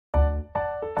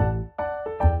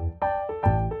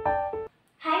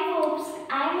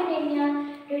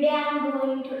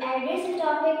to address a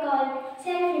topic called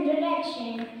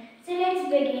self-introduction. So let's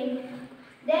begin.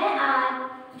 There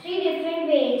are three different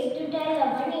ways to tell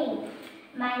our name.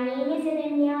 My name is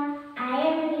Ananya. I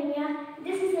am Ananya.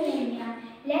 This is Ananya.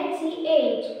 Let's see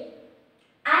age.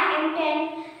 I am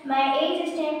 10. My age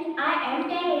is 10. I am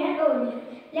 10 years old.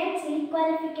 Let's see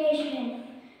qualification.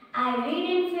 I read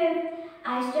in 5th.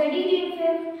 I studied in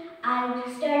 5th.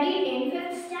 I studied in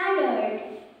 5th standard.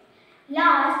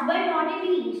 Last but not the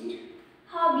least,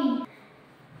 hobby.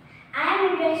 I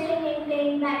am interested in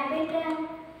playing badminton.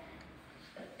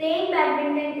 Playing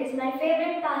badminton is my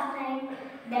favorite pastime.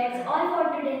 That's all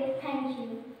for today. Thank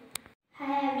you.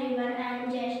 Hi everyone, I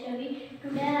am Gairsain.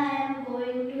 Today I am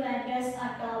going to address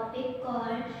a topic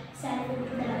called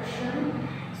self-introduction.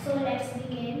 So let's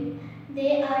begin.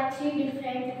 There are three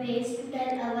different ways to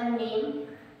tell our name.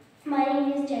 My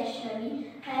name is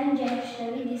Gairsain. I am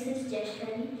Gairsain. This is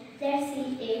Gairsain. Let's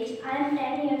see age. I am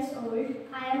 10 years old.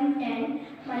 I am 10.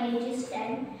 My age is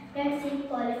 10. Let's see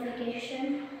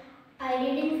qualification. I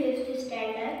read in 5th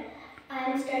standard.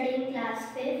 I am studying class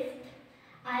 5th.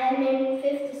 I am in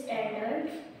 5th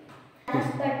standard.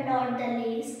 Last but not the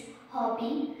least,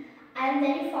 hobby. I am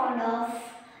very fond of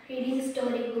reading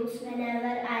storybooks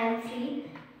whenever I am free.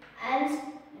 I am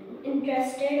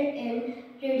interested in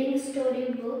reading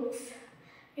storybooks.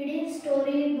 Reading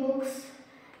storybooks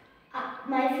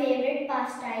my favorite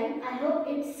pastime. I hope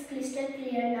it's crystal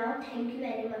clear now. Thank you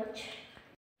very much.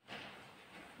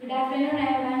 Good afternoon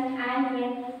everyone, I am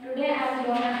Kiran. Today I am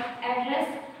going to address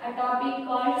a topic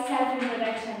called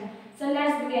self-introduction. So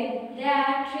let's begin. There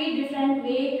are three different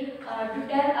ways to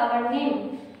tell our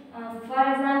name. For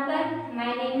example,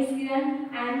 my name is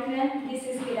Kiran, I am Kiran, this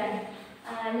is Kiran.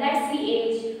 Let's see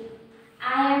age.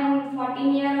 I am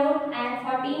 14 years old, I am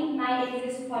 14, my age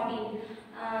is 14.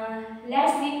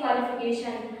 Let's see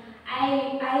qualification.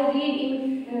 I read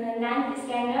in 9th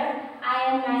standard, I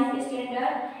am 9th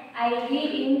standard, I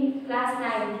read in class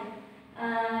 9.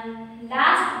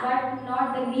 Last but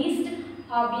not the least,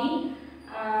 hobby.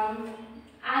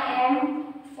 I am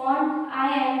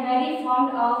very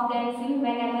fond of dancing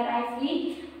whenever I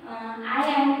free. I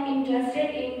am interested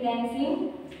in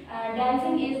dancing.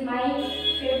 Dancing is my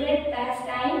favorite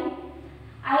pastime.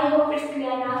 I hope it's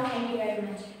clear now. Thank you very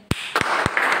much.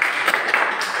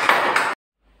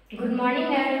 Good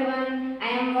morning everyone, I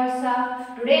am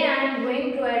Varsa. Today I am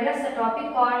going to address a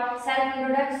topic called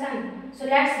self-introduction. So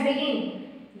let's begin.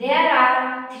 There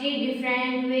are three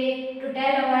different ways to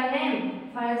tell our name.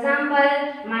 For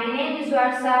example, my name is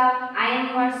Varsa, I am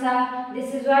Varsa,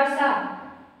 this is Varsa.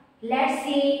 Let's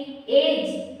see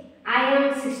age. I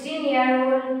am 16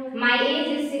 years old, my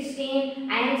age is 16,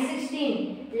 I am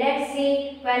 16. Let's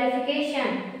see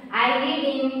qualification. I read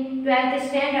in 12th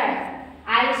standard.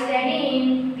 I study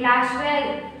in class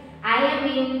 12. I am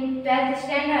in 12th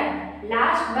standard.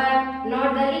 Last but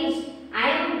not the least, I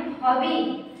am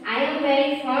hobby. I am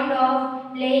very fond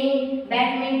of playing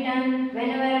badminton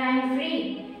whenever I am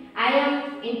free. I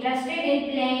am interested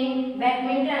in playing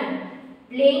badminton.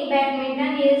 Playing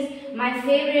badminton is my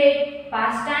favorite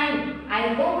pastime.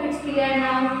 I hope it's clear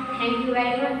now. Thank you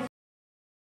very much.